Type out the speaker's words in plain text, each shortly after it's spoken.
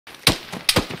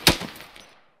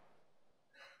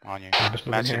On you. Just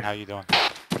moving Matson, here. how you doing?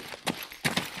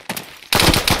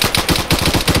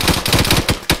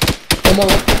 Come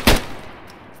on.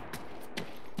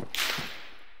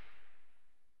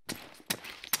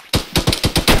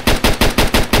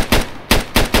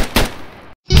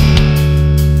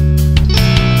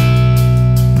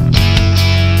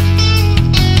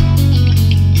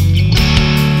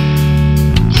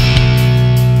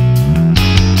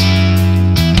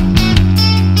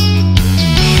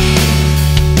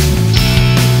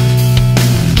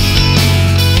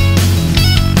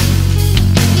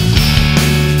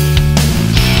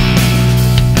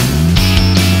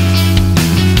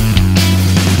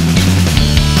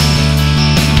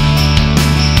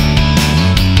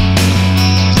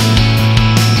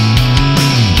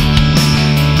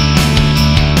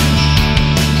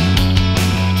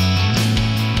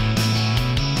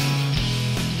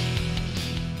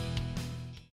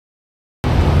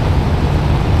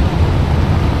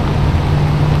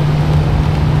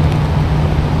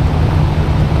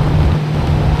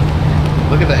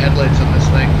 Look at the headlights on this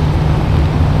thing.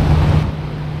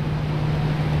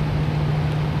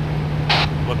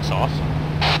 Looks awesome.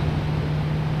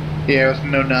 Yeah, with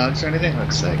no nogs or anything.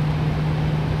 Looks sick.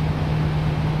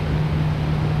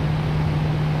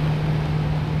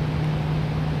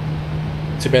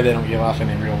 Too bad they don't give off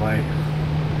any real light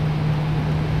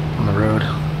on the road.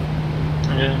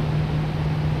 Yeah.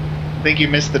 I think you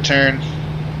missed the turn.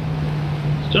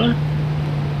 Still?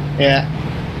 Yeah.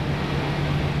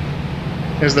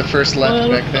 There's the first left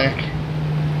back there.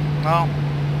 No.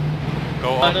 Go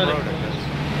off no, road, no. I guess.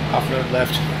 Off road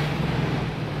left.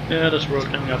 Yeah, this road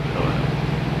coming up the hill.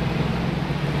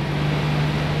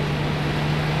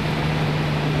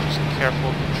 Just careful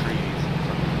of the trees.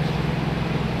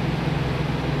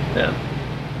 Yeah.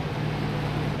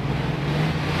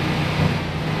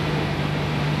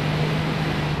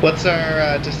 What's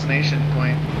our destination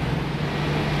point?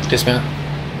 Dismount.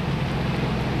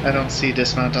 I don't see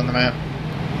dismount on the map.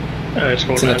 It's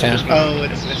It's in the town. Oh,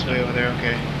 it's way over there.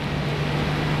 Okay.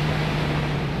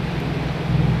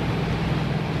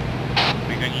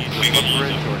 We gonna use the foot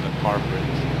bridge or the car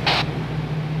bridge?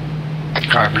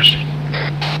 Car bridge.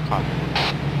 Car bridge.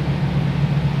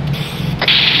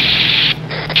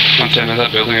 Front end of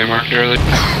that building I marked earlier.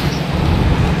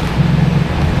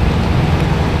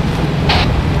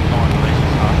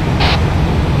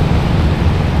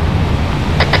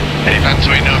 Hey, Vance, do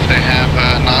we know if they have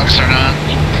knocks or not?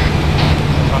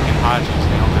 Fucking Hodges,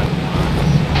 they don't have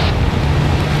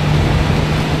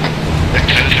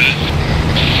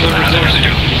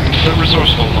The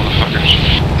resourceful motherfuckers.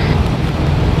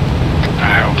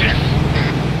 Alright, okay.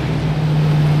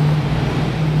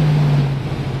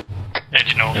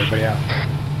 Engine over. Everybody out.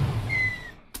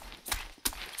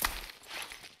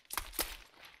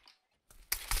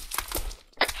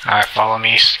 Alright, follow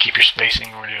me, keep your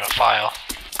spacing, we're gonna do a file.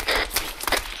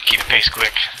 Keep the pace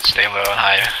quick, stay low and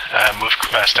high, move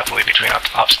stealthily between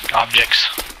objects.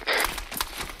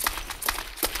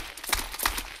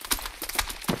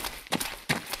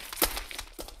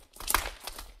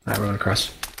 Alright, we're going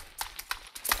across.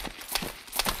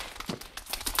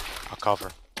 I'll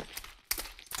cover.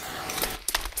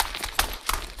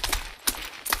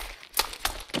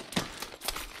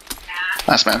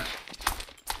 Last man.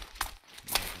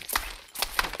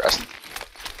 Present.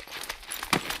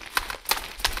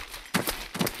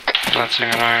 Lansing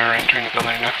and I are entering the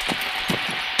building now.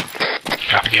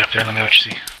 Copy, get up there, let me know what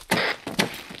you see.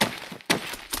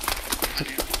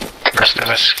 Rest of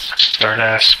us,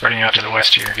 start spreading out to the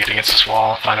west here, get against this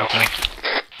wall, find opening.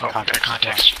 Oh,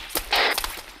 context.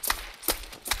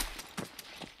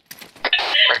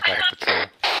 Got a patrol.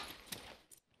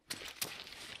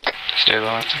 Stay low,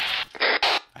 Lansing.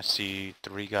 I see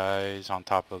 3 guys on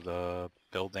top of the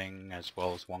building as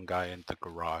well as 1 guy in the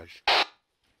garage.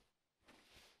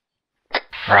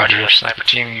 Roger, sniper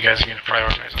team, you guys are gonna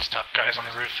prioritize those top guys on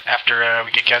the roof after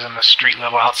we get guys on the street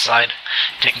level outside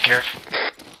taken care of.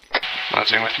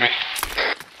 Lansing with me.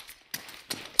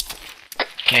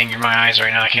 Can't get my eyes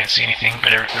right now, I can't see anything, but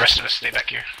the rest of us stay back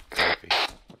here. Copy.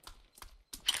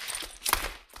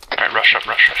 Alright, rush up,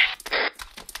 rush.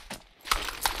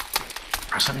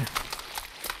 Press on you.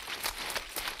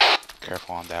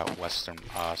 Careful on that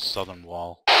southern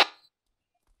wall.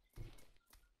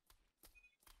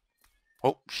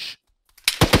 Oh, shh.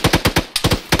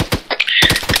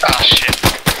 Oh shit.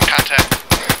 Contact.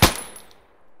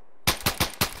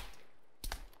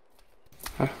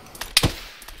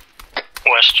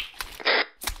 West.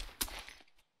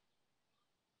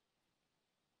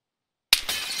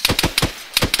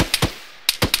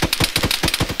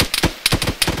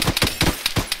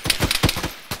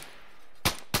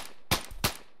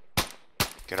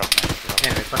 Get up, man. Get up.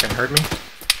 Man, they fucking heard me.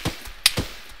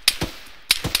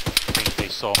 I think they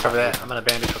saw Cover my that. movement. I'm gonna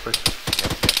bandage quickly.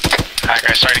 Alright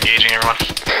guys, start engaging everyone.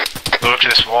 Move up to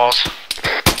this walls.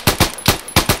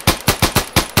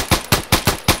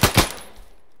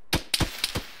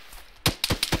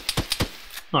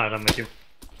 Alright, I'm with you.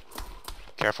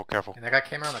 Careful, careful. And that guy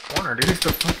came around the corner, dude. He's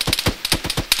the fuck.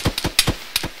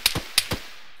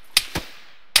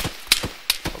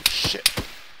 Oh shit.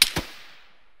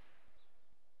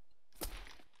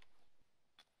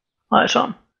 Alright,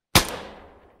 Tom.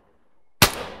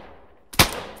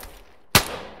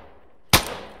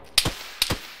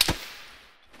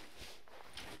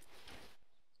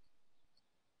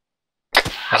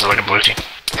 How's it looking, blue team?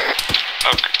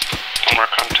 Okay. One more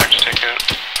contact to take out.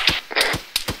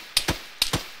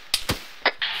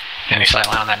 Any sight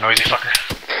line on that noisy fucker?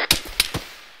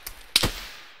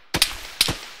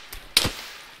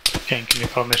 Ken, can you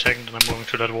call me a second and I'm moving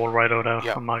to that wall right out there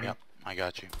Yep, from Margin. yep. I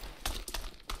got you.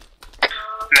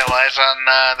 No eyes on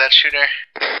that shooter.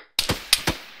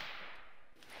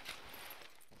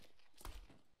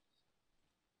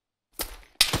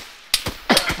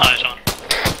 Eyes on.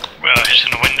 Well, he's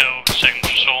in the window, second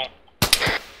soul.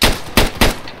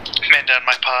 Man down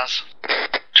my paws.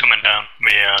 2 men down.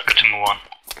 We got to move on.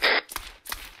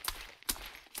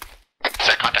 Is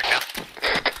that contact down?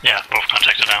 Yeah, both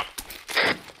contacts are down.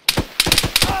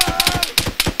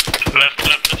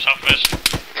 Left, southwest.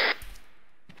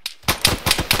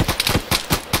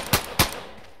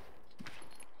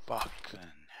 Fucking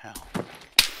hell.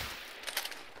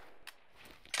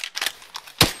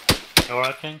 You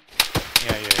alright, King?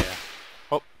 Yeah.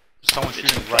 Oh, someone's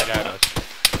shooting right at us.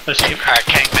 I see him. Alright,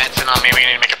 Kang, Manson on me, we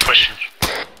need to make a push.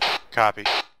 Copy.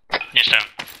 He's down.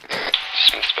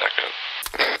 Smith's back up.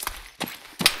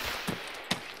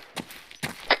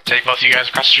 Take both of you guys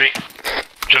across the street.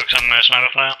 Took some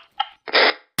sniper fire.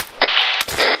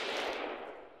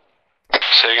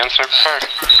 Say again, sniper fire.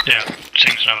 Yeah,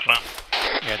 seeing sniper fire.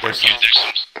 Yeah, there's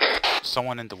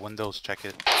someone in the windows. Check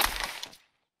it.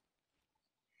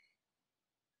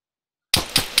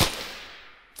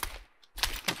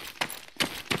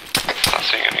 Not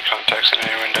seeing any contacts in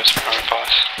any windows from our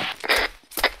boss.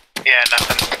 Yeah,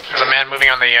 nothing. There's a man moving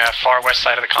on the far west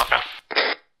side of the compound.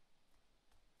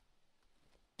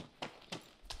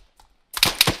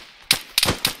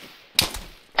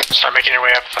 Start making your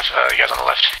way up, you guys on the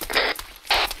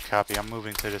left. Copy. I'm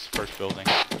moving to this first building.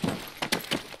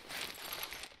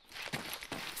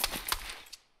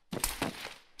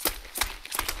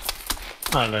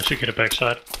 I'll secure the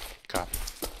backside. Copy.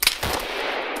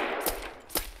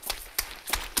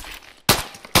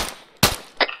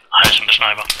 Eyes on the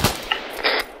sniper.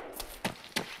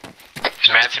 Is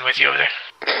Manson with you over there?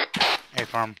 Hey,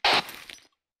 farm.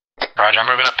 Roger, I'm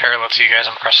moving up parallel to you guys.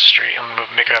 I'm across the street. I'm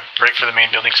gonna make a break for the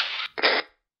main buildings.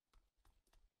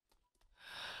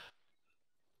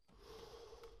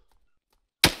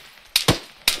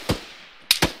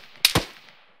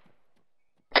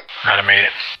 Alright, I made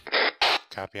it.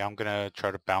 Copy. I'm gonna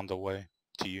try to bound away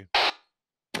to you.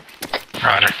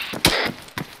 Roger.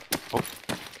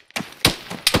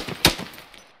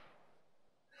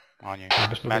 On you.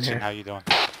 just moving Matson, here. how you doing?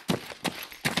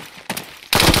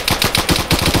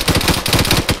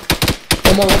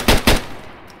 One more left.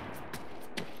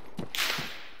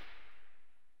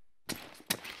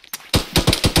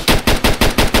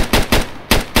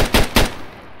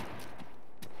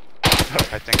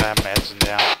 I think I have Madsen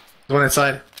down. There's one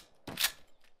inside.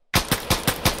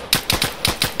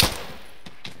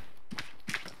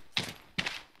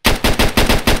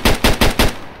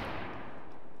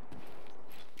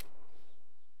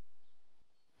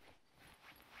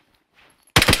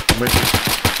 I'm with you.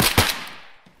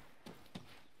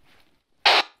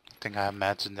 I think I have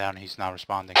Madsen down. He's not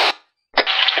responding.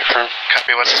 Confirm.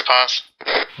 Copy, what's his pause?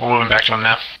 We're moving back to him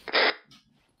now.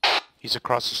 He's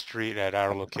across the street at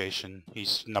our location.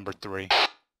 He's number 3.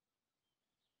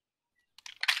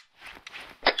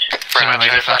 See my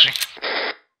laser flashing?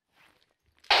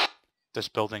 This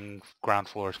building, ground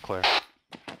floor is clear.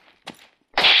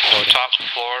 The Loading. top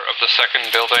floor of the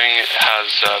second building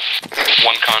has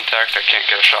one contact. I can't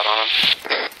get a shot on him.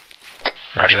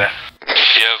 Roger that.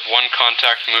 You have one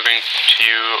contact moving to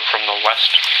you from the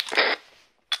west.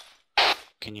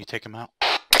 Can you take him out?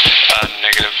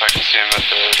 Negative. I can see him at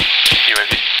the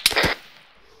UAV.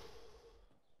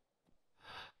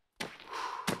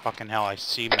 Fucking hell, I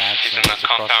see Madsen. He's in the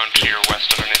compound to your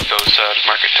west underneath those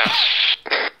market tents.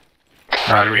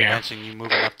 Roger, we here. Madsen, you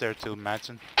moving up there to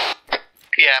Madsen?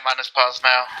 Yeah, I'm on his pause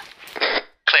now.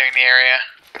 Clearing the area.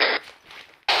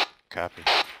 Copy.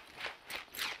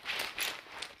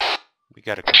 We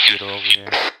got a computer over here.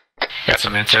 Got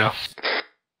some intel.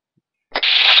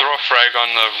 Throw a frag on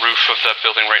the roof of that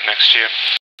building right next to you.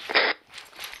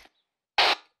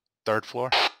 3rd floor.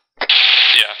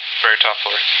 Yeah, very top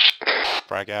floor.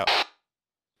 Frag out.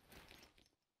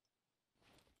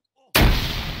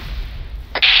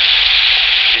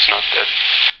 He's not dead.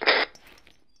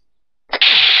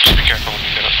 Just be careful when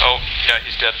you get up. Oh, yeah,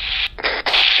 he's dead.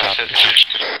 That's it.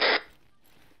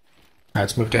 Alright,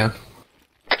 let's move down.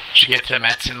 Did you get to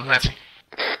Matson, Lansing?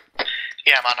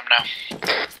 Yeah, I'm on him now.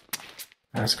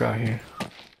 Let's go out here.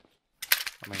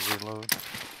 Let me reload.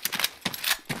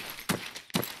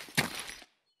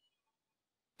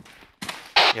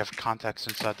 You have contacts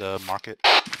inside the market.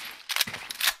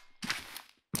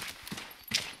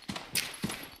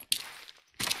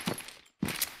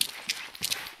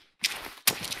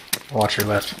 Watch your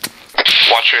left.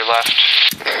 Watch your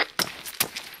left.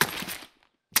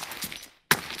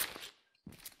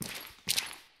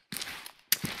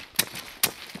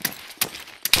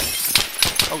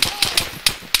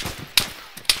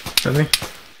 Friendly?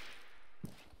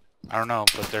 I don't know,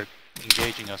 but they're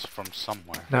engaging us from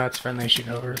somewhere. No, it's friendly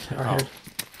shooting over our head.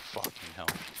 Fucking hell.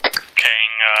 King,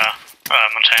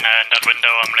 Montana in that window,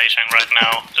 I'm lasering right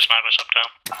now. The sniper's up there.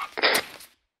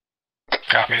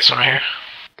 Copy this one right here.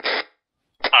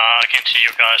 I can't see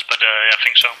you guys, but I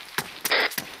think so.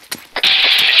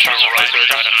 He's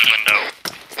right out of the window.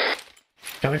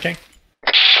 Come here, King.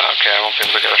 Okay, I won't be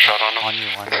able to get a shot on him. On you,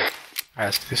 on you. Alright,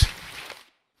 let's do this.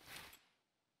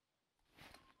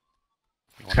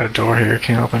 It's got a door here,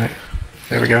 can't open it.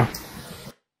 There we go.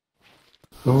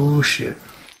 Oh shit.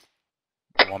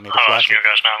 You want me to I'll flash ask you it?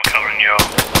 guys now, I'm covering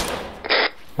you.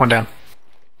 One down.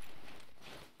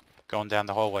 Going down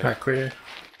the hallway. Alright, clear.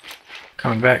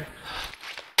 Coming back.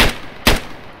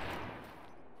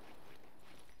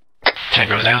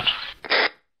 Tango down.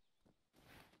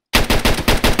 Coming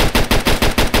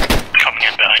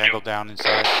in behind Tangle you. down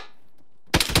inside.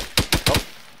 Oh,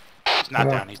 he's not Come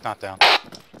on. down, he's not down.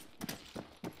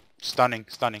 Stunning,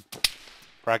 stunning.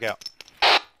 Frag out.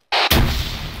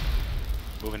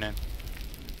 Moving in.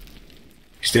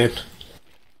 He's dead.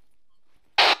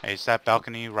 Hey, is that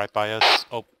balcony right by us?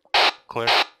 Oh, clear.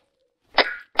 I'll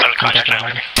contact Contact now.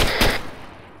 now.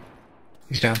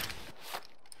 He's down.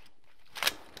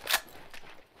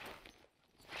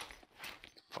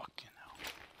 Fucking hell.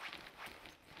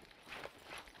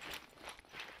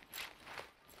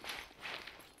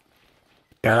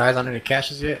 Got eyes on any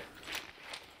caches yet?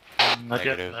 Not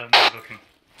yet, Negative. I'm not looking.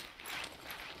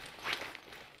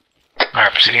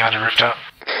 Alright, proceeding on the rooftop.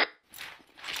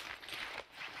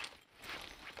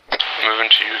 Moving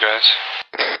to you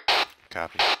guys.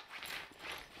 Copy.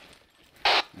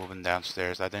 Moving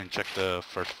downstairs. I didn't check the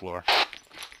 1st floor.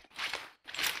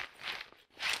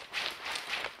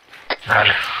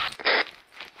 Roger.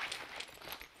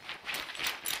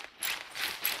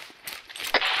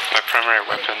 My primary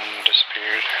weapon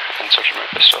disappeared, and so did my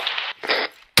pistol.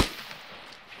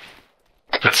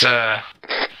 Let's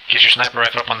get your sniper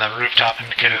rifle up on the rooftop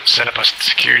and get it set up a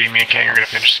security. Me and Kang are gonna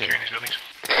finish securing these buildings.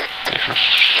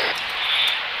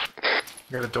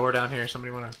 Got a door down here.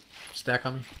 Somebody wanna stack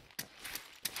on me?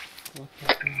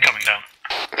 Coming down.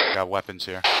 Got weapons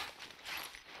here.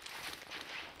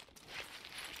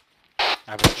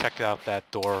 I haven't checked out that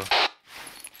door.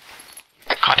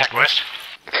 Contact west.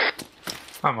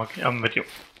 I'm okay, I'm with you.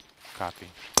 Copy.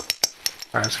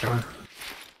 Alright, let's go.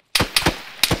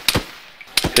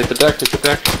 Hit the deck, hit the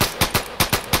deck.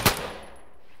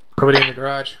 Nobody in the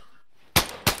garage.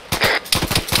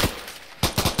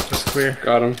 Just clear.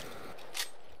 Got him.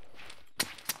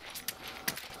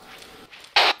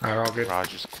 Alright, all good.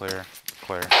 Garage is clear.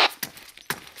 Clear.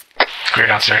 It's clear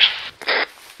downstairs. Yeah,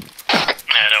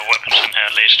 the weapons in here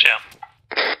at least, yeah.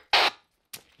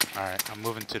 Alright, I'm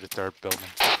moving to the 3rd building.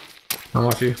 I'm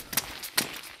with you.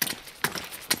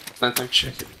 Nothing.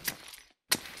 Check it.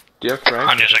 Do you have frag?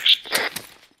 On your 6.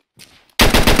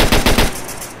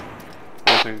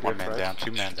 One man down,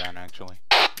 2 man down actually.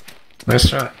 Nice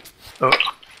shot. Oh,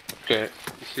 Okay,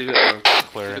 you see that?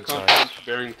 Clear The inside. compound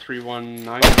bearing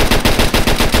 319.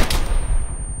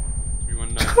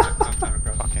 319. Compound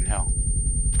across. Fucking hell.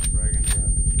 Frag into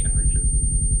that if you can reach it.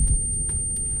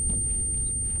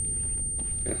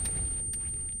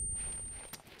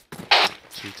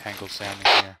 2 tangled salmon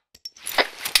here.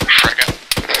 Frigate.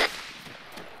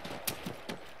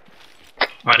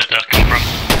 where did that come from?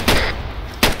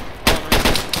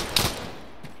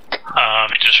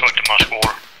 We destroyed the mosque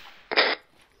wall.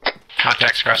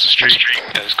 Contacts across the street.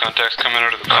 Yeah, there's contacts coming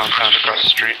out of the compound across the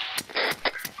street.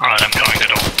 Alright, I'm coming to the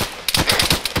door.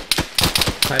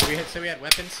 Did we say we had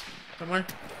weapons somewhere?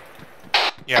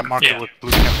 Yeah, mark Yeah. it with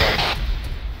blue and white.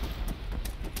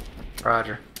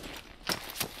 Roger.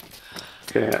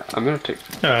 Okay, I'm gonna take.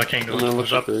 King, do I'm you gonna want to look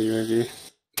push up? at the UAV.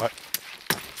 What?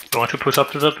 Do you want to push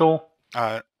up to that door?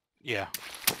 Yeah.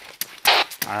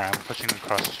 Alright, I'm pushing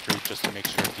across the street just to make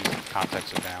sure these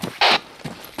contacts are down.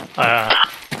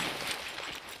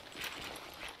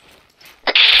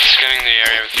 Scanning the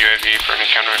area with UAV for any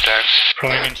counterattacks.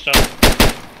 Throwing in stuff.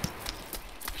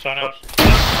 Sign out.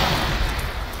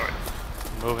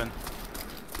 Moving.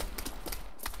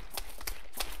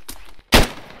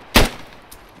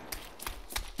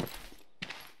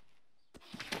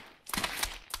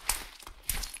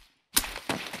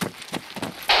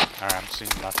 Alright, I'm seeing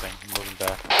nothing. I'm moving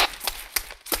back.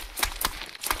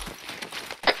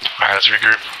 Alright, let's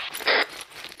regroup.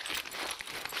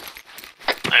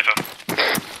 Over.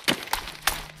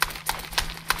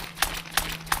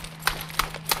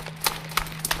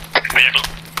 Vehicle.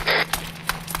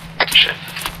 Shit.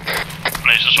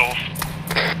 Lasers off.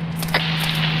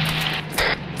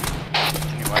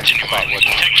 Continue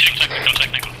on.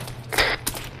 Technical.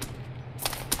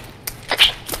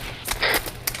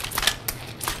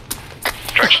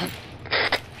 Direction.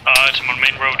 It's on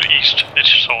main road east. It's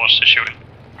source is shooting.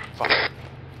 Fuck.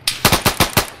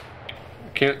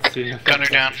 Can't see. Gunner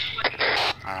down. Wish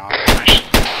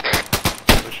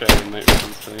I had a night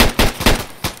vision sight.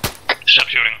 Stop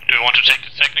shooting. Do you want to take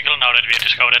the technical now that we have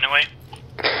discovered anyway?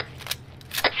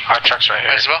 Our truck's right Might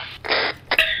here. as well.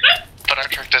 But our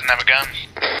truck doesn't have a gun.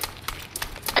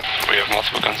 We have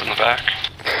multiple guns in the back.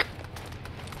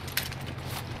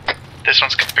 This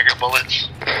one's got bigger bullets.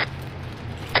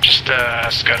 Just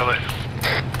scuttle it.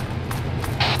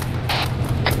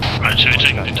 Right, so we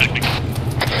take the technical.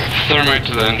 Thermite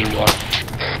to the engine block.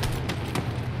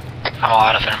 I'm all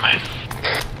out of thermite.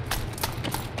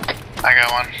 I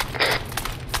got one.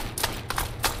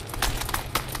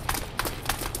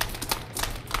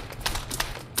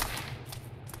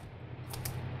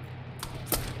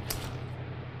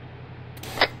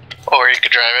 Or you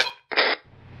could drive it.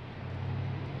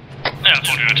 Yeah, I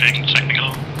thought you were taking the technical.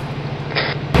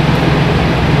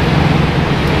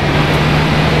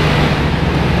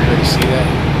 Everybody see that?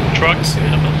 Trucks.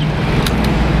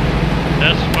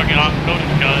 That's fucking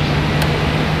loaded, guys.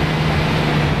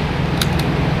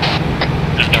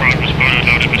 This truck was fully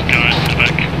loaded with guys in the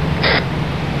back.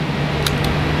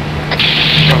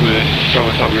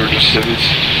 Probably thought we were just civvies.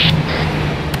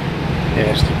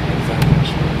 Yeah, it's too many things.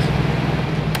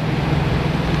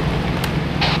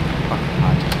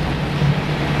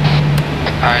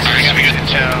 Alright, so we got good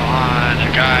intel on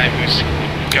a guy who's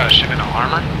got a shipment of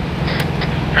armor.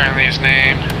 Apparently his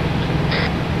name.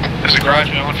 There's a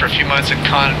garage we owned for a few months in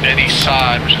Khan Beni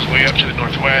Saad, which is way up to the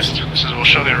northwest. This is will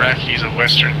show the Iraqis of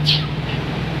Westerns.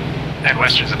 And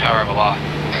Westerns the power of Allah.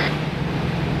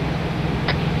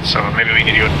 So maybe we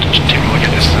need to go take a look at